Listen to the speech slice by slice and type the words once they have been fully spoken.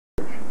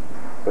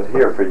But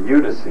here, for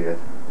you to see it,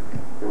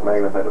 you're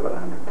magnified about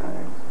 100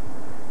 times.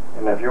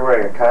 And if you're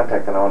wearing a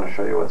contact and I want to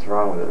show you what's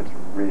wrong with it, it's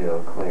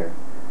real clear.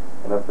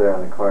 And up there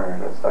in the corner,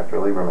 that's Dr.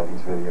 Lieberman.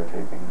 He's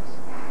videotaping this.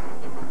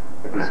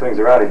 If he swings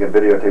around, he can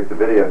videotape the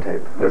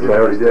videotape. That's what I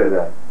already did.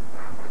 That.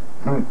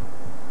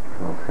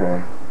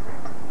 Okay.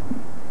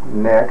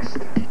 Next,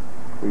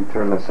 we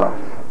turn this off.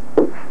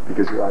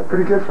 Because you're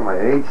Pretty good for my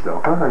age,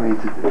 though. Huh? I mean,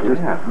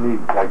 yeah. need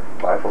like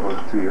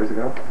bifocal 2 years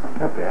ago.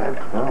 Not bad.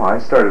 No, I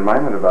started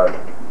mine at about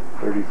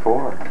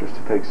 34, just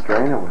to take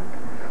strain away.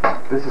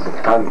 This is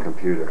a fun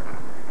computer.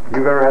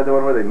 You've ever had the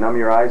one where they numb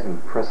your eyes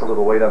and press a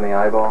little weight on the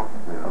eyeball?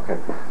 Yeah. Okay.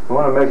 We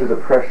want to measure the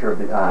pressure of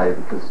the eye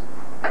because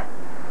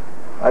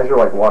eyes are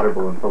like water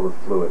balloon filled with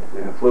fluid.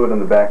 Yeah. The fluid in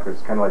the back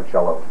is kind of like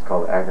jello. It's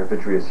called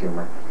vitreous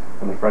humor.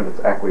 In the front, it's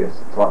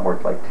aqueous. It's a lot more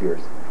like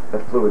tears.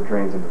 That fluid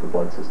drains into the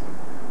blood system.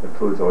 The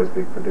fluid's always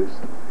being produced.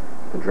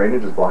 The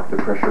drainage is blocked, the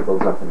pressure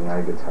builds up, and the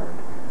eye gets hard.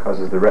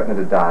 Causes the retina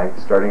to die,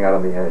 starting out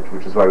on the edge,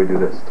 which is why we do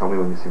this. Tell me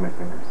when you see my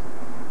fingers.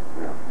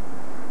 Yeah.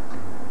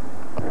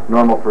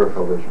 Normal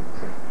peripheral vision.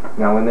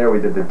 Now in there we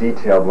did the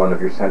detailed one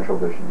of your central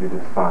vision. You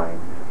did fine.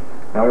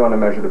 Now we want to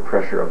measure the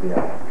pressure of the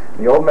eye.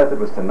 The old method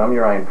was to numb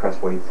your eye and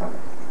press weights on it.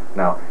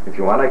 Now, if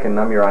you want, I can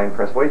numb your eye and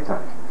press weights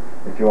on it.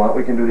 If you want,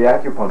 we can do the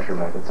acupuncture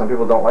method. Some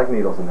people don't like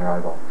needles in their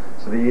eyeball.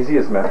 So the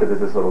easiest method is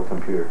this little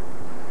computer.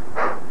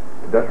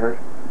 Did that hurt?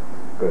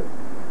 Good.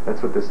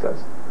 That's what this does.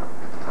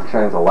 It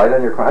shines a light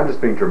on your cornea. I'm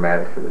just being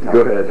dramatic for the time.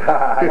 Go ahead.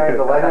 Shines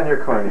a light on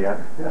your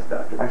cornea. Yes,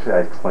 doctor. Actually, I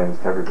explain this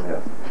to everybody.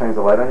 Yes. Shines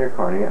a light on your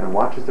cornea and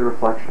watches the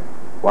reflection.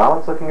 While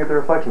it's looking at the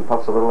reflection,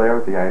 puffs a little air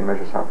with the eye and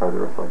measures how far the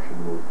reflection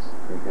moves.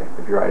 Okay.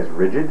 If your eye is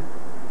rigid,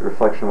 the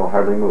reflection will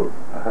hardly move.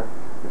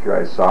 If your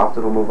eye is soft,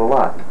 it'll move a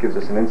lot. It gives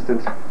us an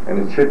instant, and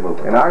it should move.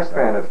 In our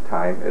span of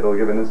time, it'll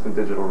give an instant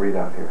digital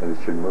readout here. And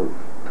it should move.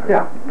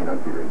 Yeah.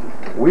 Not be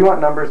rigid. We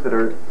want numbers that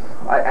are,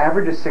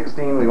 average is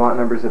 16, we want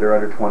numbers that are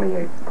under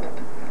 28.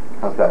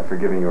 How's that for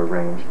giving you a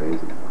range,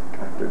 Daisy?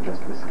 After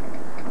just this.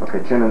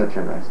 Okay, chin and the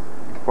chin rest.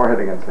 Forehead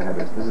against the head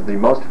rest. This is the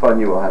most fun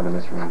you will have in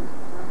this room.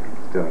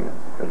 Doing it,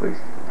 at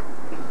least.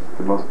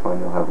 The most fun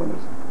you'll have when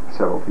there's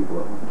several people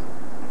at once.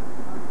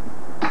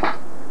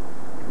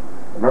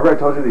 Remember I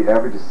told you the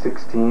average is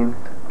 16?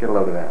 Get a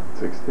load of that.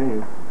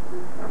 16.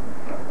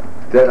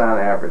 Dead on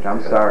average.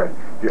 I'm sorry.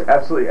 You're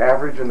absolutely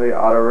average in the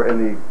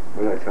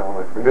What did I tell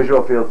my friend?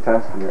 visual field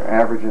test, and you're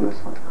average in this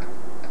one.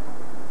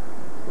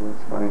 So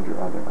let's find your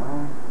other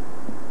eye.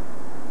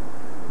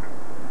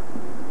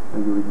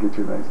 Maybe we can get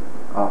you a nice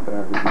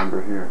off-average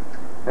number here.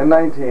 And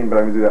 19, but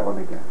I'm going to do that one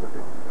again.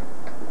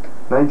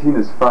 19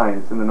 is fine.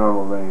 It's in the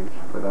normal range,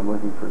 but I'm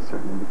looking for a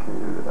certain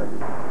indicator that I can...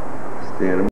 Stand